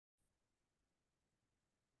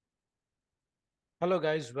Hello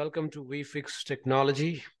guys, welcome to VFix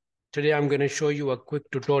Technology. Today I'm going to show you a quick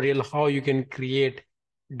tutorial how you can create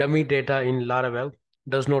dummy data in Laravel.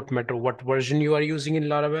 Does not matter what version you are using in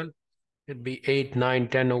Laravel. It'd be 8, 9,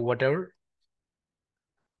 10 or whatever.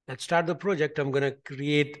 Let's start the project. I'm going to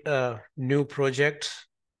create a new project.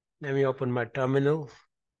 Let me open my terminal.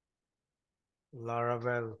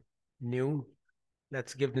 Laravel new.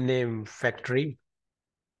 Let's give the name factory.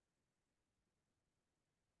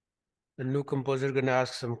 The new composer going to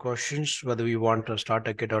ask some questions, whether we want a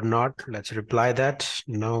starter kit or not. Let's reply that.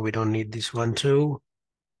 No, we don't need this one too.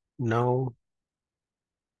 No.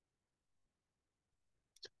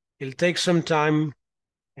 It'll take some time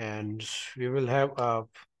and we will have a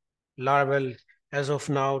Laravel as of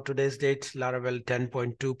now, today's date, Laravel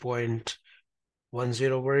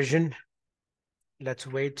 10.2.10 version. Let's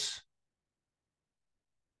wait.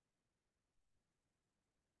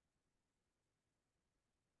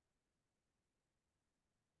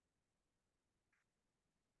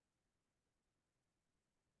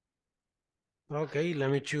 Okay, let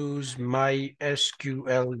me choose my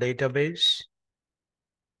SQL database.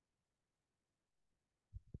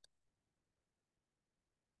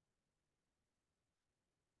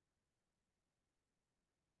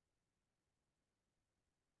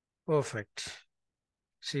 Perfect.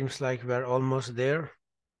 Seems like we're almost there.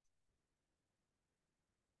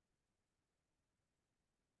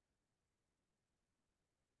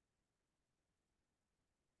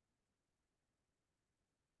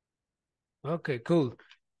 Okay, cool.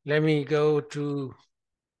 Let me go to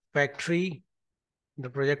factory, the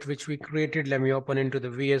project which we created. Let me open into the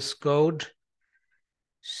VS Code.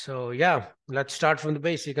 So yeah, let's start from the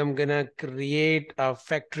basic. I'm gonna create a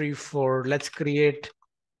factory for, let's create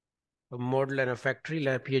a model and a factory.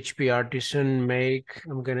 Let PHP artisan make,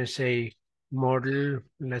 I'm gonna say model,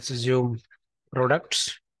 let's assume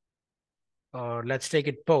products, or let's take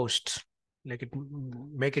it post, make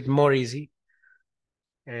it more easy.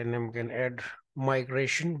 And I'm gonna add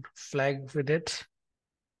migration flag with it.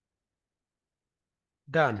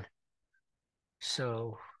 Done.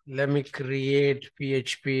 So let me create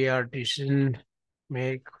PHP artisan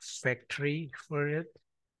make factory for it.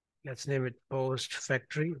 Let's name it post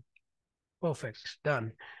factory. Perfect,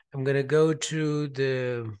 done. I'm gonna go to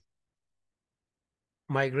the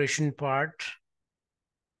migration part.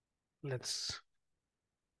 Let's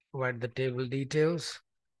provide the table details.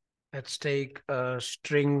 Let's take a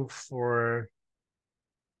string for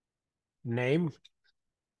name.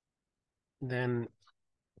 Then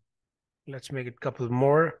let's make it a couple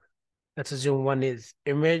more. Let's assume one is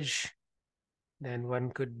image. Then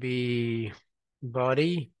one could be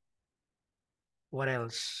body. What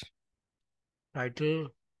else? Title,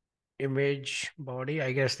 image, body.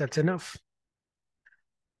 I guess that's enough.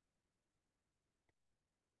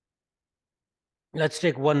 Let's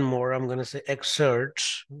take one more. I'm going to say excerpt,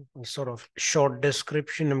 a sort of short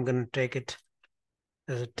description. I'm going to take it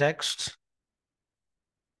as a text.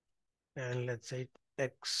 And let's say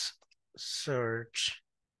excerpt.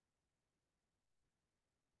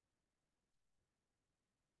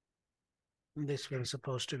 This one's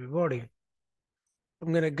supposed to be body.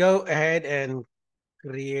 I'm going to go ahead and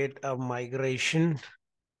create a migration.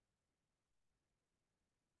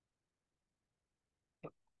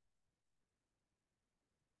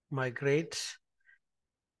 Migrate.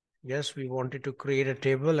 Yes, we wanted to create a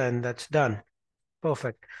table and that's done.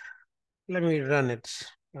 Perfect. Let me run it.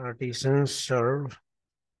 Artisan serve.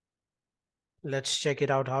 Let's check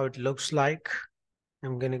it out how it looks like.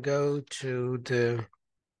 I'm going to go to the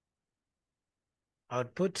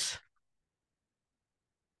outputs.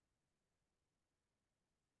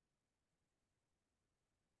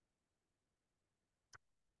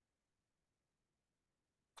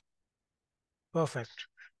 Perfect.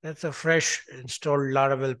 That's a fresh installed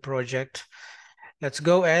Laravel project. Let's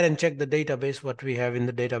go ahead and check the database, what we have in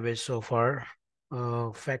the database so far.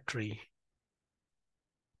 Factory.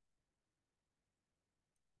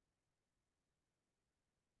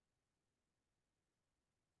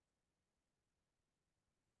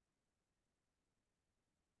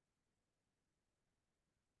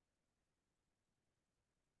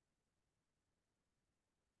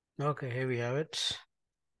 Okay, here we have it.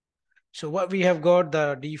 So what we have got,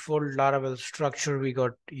 the default Laravel structure, we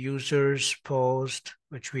got users, post,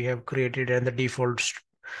 which we have created, and the default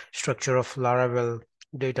structure of Laravel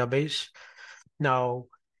database. Now,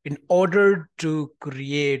 in order to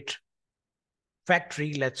create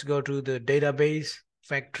factory, let's go to the database,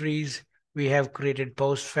 factories. We have created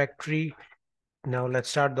post factory. Now let's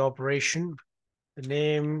start the operation. The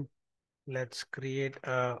name, let's create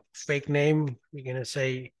a fake name. We're gonna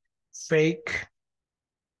say fake.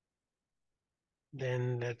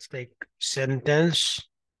 Then let's take sentence.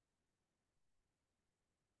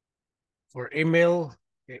 For email,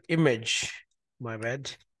 image, my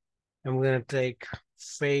bad. I'm going to take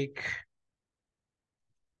fake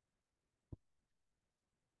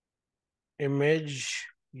image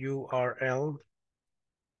URL.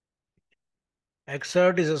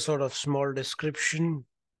 Excerpt is a sort of small description.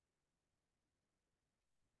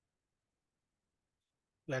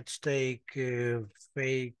 Let's take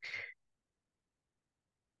fake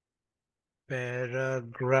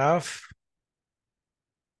paragraph.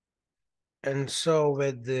 And so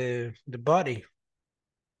with the body,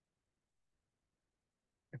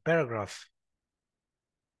 the paragraph.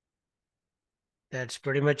 That's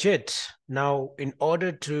pretty much it. Now, in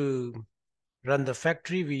order to run the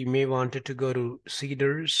factory, we may want it to go to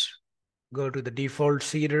seeders, go to the default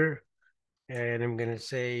seeder, and I'm going to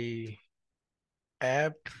say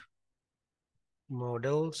app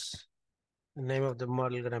models. The name of the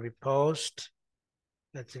model is going to be post.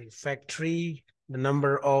 Let's say factory. The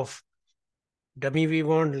number of dummy we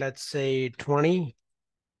want, let's say 20,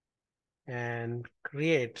 and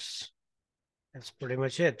creates. That's pretty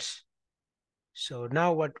much it. So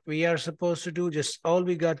now what we are supposed to do, just all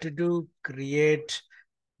we got to do, create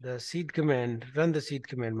the seed command, run the seed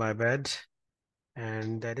command, my bad.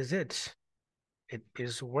 And that is it. It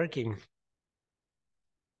is working.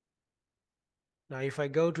 Now, if I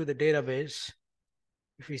go to the database,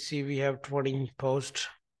 if you see we have 20 post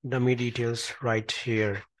dummy details right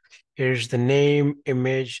here. Here's the name,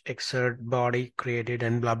 image, excerpt, body created,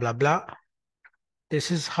 and blah, blah, blah. This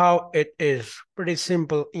is how it is. Pretty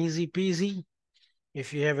simple, easy peasy.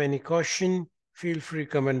 If you have any question, feel free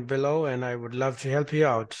to comment below and I would love to help you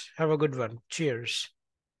out. Have a good one. Cheers.